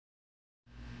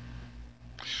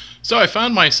So I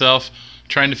found myself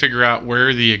trying to figure out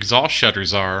where the exhaust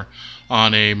shutters are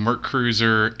on a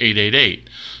Mercruiser 888.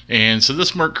 And so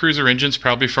this Mercruiser engine's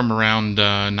probably from around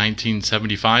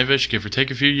 1975-ish, give or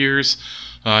take a few years.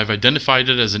 I've identified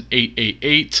it as an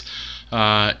 888.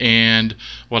 And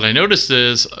what I noticed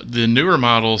is the newer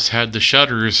models had the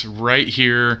shutters right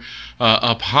here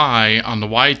up high on the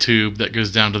Y tube that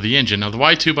goes down to the engine. Now the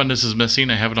Y tube on this is missing.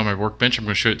 I have it on my workbench. I'm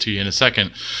going to show it to you in a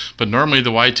second. But normally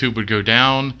the Y tube would go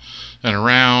down and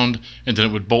around, and then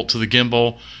it would bolt to the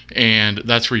gimbal, and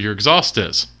that's where your exhaust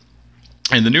is.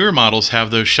 And the newer models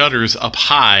have those shutters up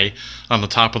high on the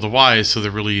top of the Ys, so they're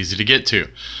really easy to get to.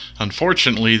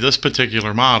 Unfortunately, this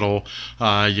particular model,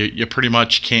 you pretty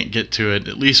much can't get to it,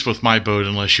 at least with my boat,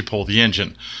 unless you pull the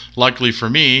engine. Luckily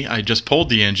for me, I just pulled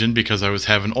the engine because I was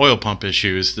having oil pump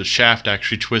issues. The shaft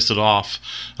actually twisted off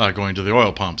going to the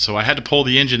oil pump. So I had to pull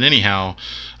the engine anyhow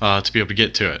to be able to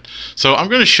get to it. So I'm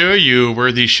going to show you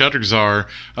where these shutters are,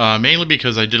 mainly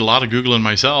because I did a lot of Googling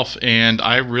myself, and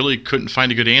I really couldn't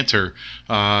find a good answer.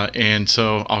 And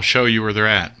so I'll show you where they're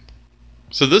at.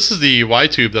 So this is the Y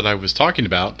tube that I was talking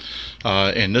about,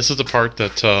 and this is the part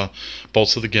that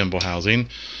bolts to the gimbal housing.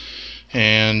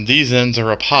 And these ends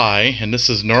are up high, and this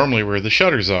is normally where the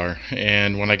shutters are.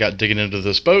 And when I got digging into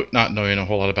this boat, not knowing a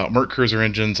whole lot about Mercruiser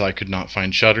engines, I could not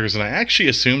find shutters, and I actually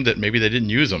assumed that maybe they didn't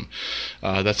use them.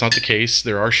 That's not the case.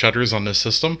 There are shutters on this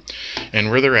system, and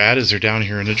where they're at is they're down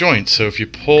here in the joint. So if you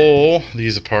pull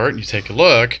these apart and you take a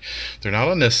look, they're not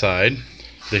on this side.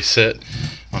 They sit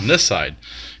on this side.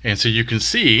 And so you can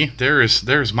see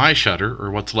there's my shutter,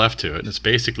 or what's left to it. It's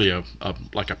basically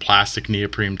like a plastic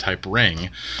neoprene type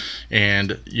ring,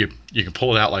 and you can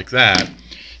pull it out like that,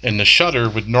 and the shutter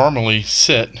would normally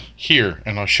sit here.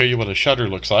 And I'll show you what a shutter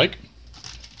looks like.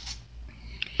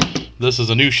 This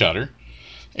is a new shutter,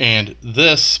 and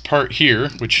this part here,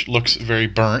 which looks very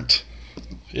burnt,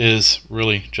 is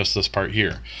really just this part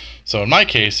here. So in my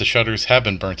case, the shutters have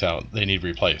been burnt out. They need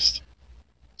replaced.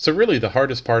 So really the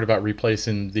hardest part about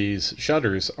replacing these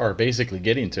shutters are basically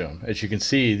getting to them. As you can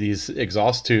see, these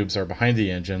exhaust tubes are behind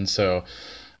the engine, so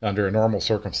under a normal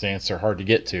circumstance they're hard to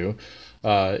get to.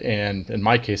 And in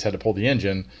my case, I had to pull the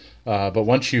engine. But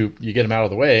once you get them out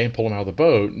of the way, pull them out of the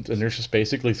boat, and there's just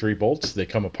basically 3 bolts. They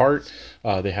come apart.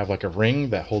 They have like a ring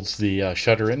that holds the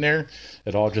shutter in there.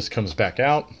 It all just comes back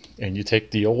out, and you take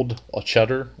the old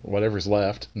shutter, whatever's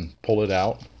left, and pull it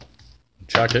out.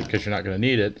 Chuck it because you're not going to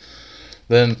need it.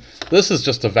 Then this is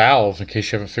just a valve, in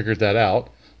case you haven't figured that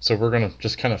out. So we're going to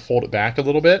just kind of fold it back a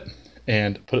little bit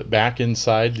and put it back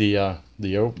inside the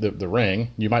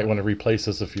ring. You might want to replace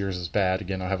this if yours is bad.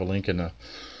 Again, I'll have a link in the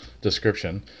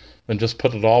description. Then just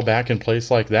put it all back in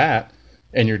place like that,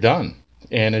 and you're done.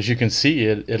 And as you can see,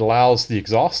 it allows the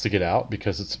exhaust to get out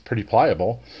because it's pretty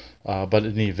pliable. But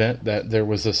in the event that there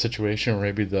was a situation where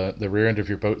maybe the rear end of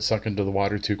your boat sunk into the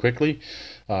water too quickly,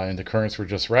 and the currents were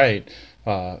just right,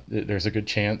 there's a good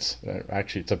chance,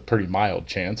 actually it's a pretty mild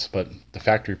chance, but the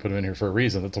factory put them in here for a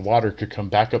reason, that the water could come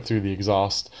back up through the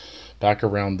exhaust, back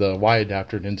around the Y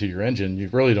adapter and into your engine. You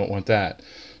really don't want that.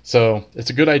 So it's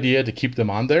a good idea to keep them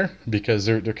on there because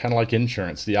they're kind of like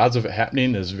insurance. The odds of it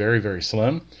happening is very, very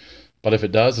slim, but if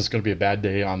it does, it's going to be a bad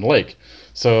day on the lake.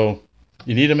 So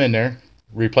you need them in there.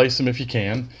 Replace them if you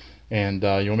can, and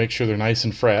you'll make sure they're nice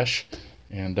and fresh,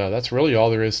 and that's really all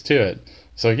there is to it.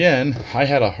 So again, I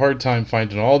had a hard time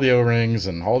finding all the O-rings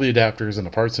and all the adapters and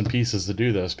the parts and pieces to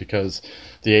do this because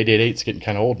the 888 is getting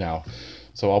kind of old now.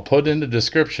 So I'll put in the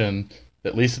description,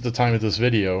 at least at the time of this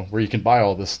video, where you can buy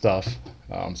all this stuff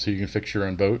so you can fix your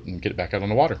own boat and get it back out on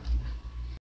the water.